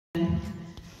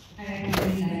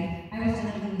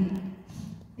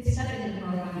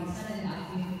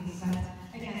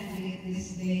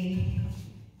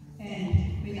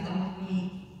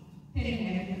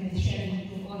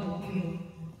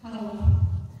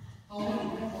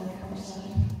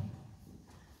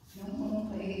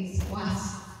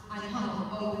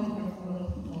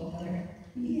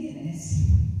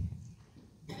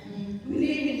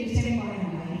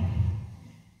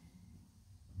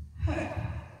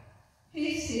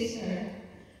sister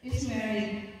is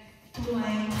married to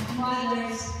my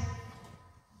mother's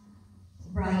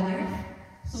brother.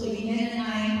 So Yen and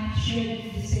I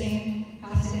shared the same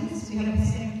cousins. We have the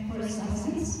same first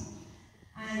cousins.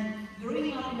 And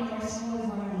growing up in our small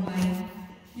farm life,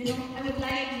 I would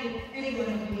like every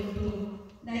one of you to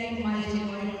imagine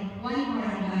one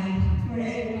farm life where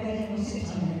everybody knows each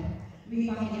other. We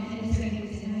back in the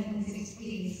 1970s and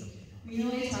 1960s. We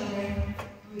know each other,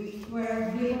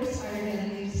 where neighbors are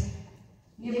relatives,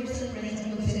 neighbors and friends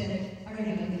are considered our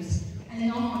relatives, and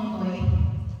no one boy.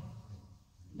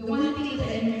 The one thing that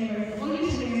I remember,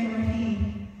 always remember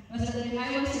him, was that when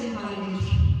I was in college,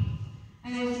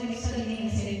 I was studying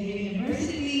at St.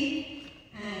 University,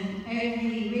 and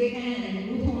every weekend I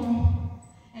would go home,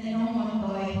 and no one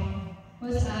boy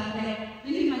was do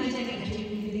you imagine I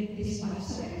did this much,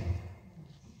 sir?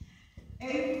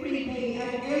 Every day,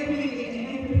 every weekend,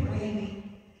 every Friday,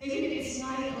 even if it's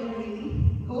night already,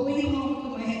 going home to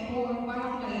my home,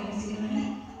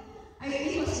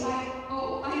 it was like,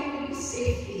 oh, I will be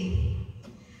safety.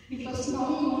 Because no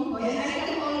one boy, and I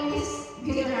can always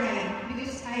get a ride,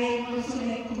 because I also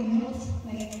commute,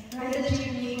 ride the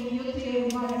jeepney, commute to your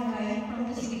barangay from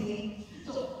the city.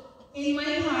 So, in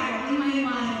my heart, in my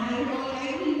mind,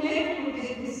 I will never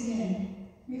forget this Yen.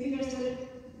 Maybe you're still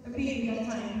a baby that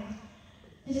time.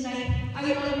 It's like, I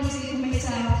will always say to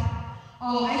myself,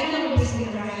 oh, I can always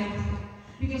get a ride.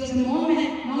 Because the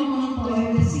moment no one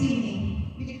boy will see me,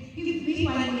 if we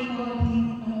finally call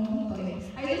him no one boy,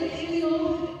 I don't even know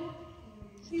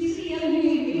his real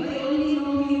name. I only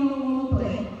know him no one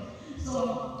boy. So,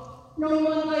 no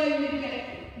one boy will be like,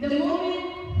 the moment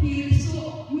he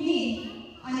saw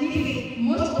me, and maybe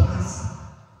most of us,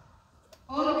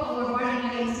 all of our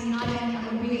barangays in Ayan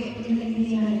and Albay,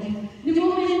 the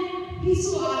moment he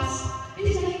saw us,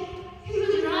 it's like, he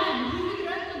will run to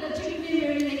the jeepney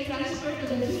where they transfer to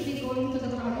the jeepney going to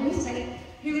the province.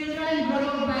 He will run,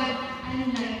 grab a bag,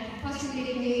 and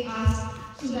facilitate us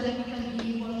so that we can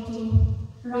be able to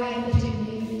ride the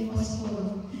jeepney when it was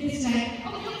full. It's like,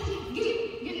 okay,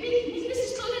 give this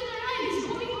student a ride. He's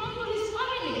going home to his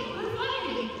family, our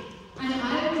family. And I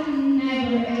will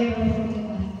never ever forget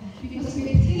that. Because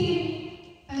with him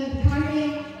and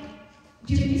carrying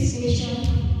jeepney station,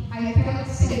 I felt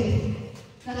safe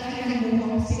that I can go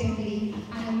home safely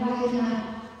and ride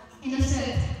in a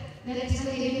set that is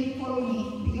waiting for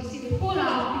me, because he will pull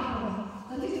out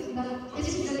people,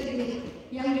 especially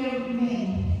younger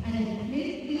men, and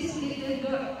this little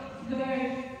girl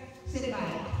sit by.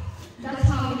 That's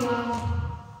how young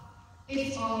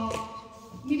it's all.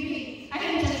 Maybe I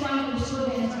am just one of the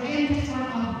students, or I am just one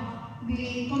of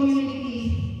the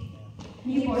community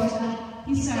neighbors that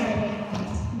he served.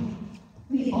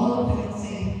 We all feel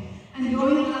safe. And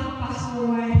growing up, fast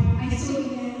forward, I saw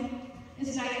Yen.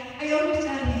 It's like, I always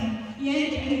tell him, Yen,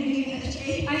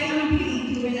 I am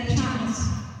being given a chance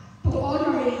to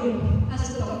honor you as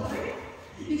a daughter,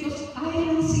 because I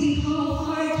can see how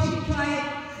hard she tried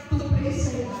to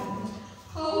praise her dad.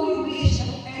 How we wish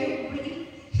that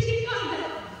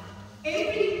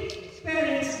every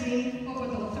parent's dream of a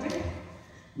daughter,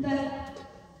 that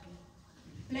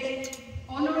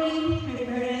honoring her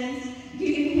parents,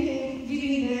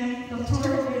 giving them the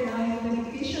tour of their life, the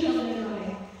vacation of their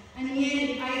life. And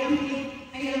yet I am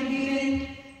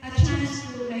given a chance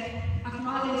to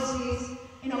acknowledge this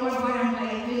in our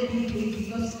barangay really big,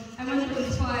 because I want to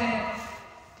inspire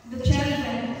the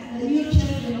children, the new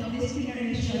children of this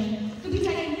generation, to be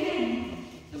like them,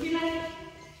 to be like,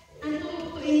 and to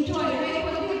enjoy,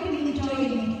 what we have been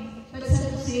enjoying. But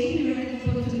sad to say, we were not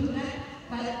able to do that.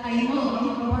 But I know in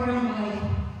our barangay,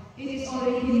 it is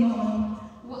already known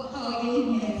what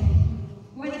YenYen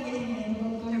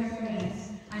will do her parents.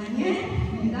 And yet,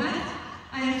 in that,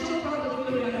 I am so proud of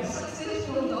you. You are a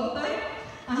successful daughter,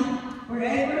 and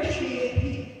wherever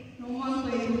no one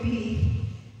will be,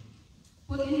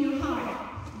 put in your heart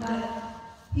that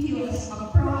he was a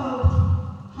proud,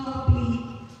 happy,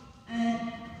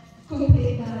 and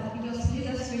complete dad. Because let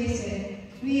us face it,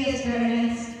 we as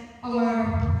parents,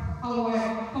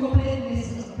 our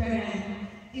completeness as a parent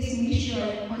is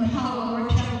measured on how our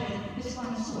children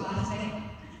respond to us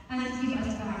and give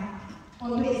us back.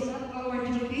 Although it's not our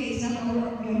duty, we are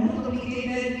not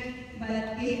obligated,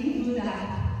 but if you do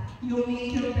that, you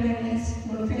make your parents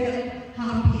feel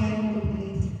happy and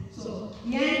complete. So,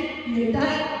 Yen, your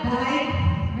dad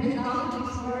died, went out to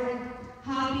this world,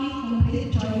 happy,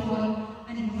 complete, joyful,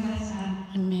 and he has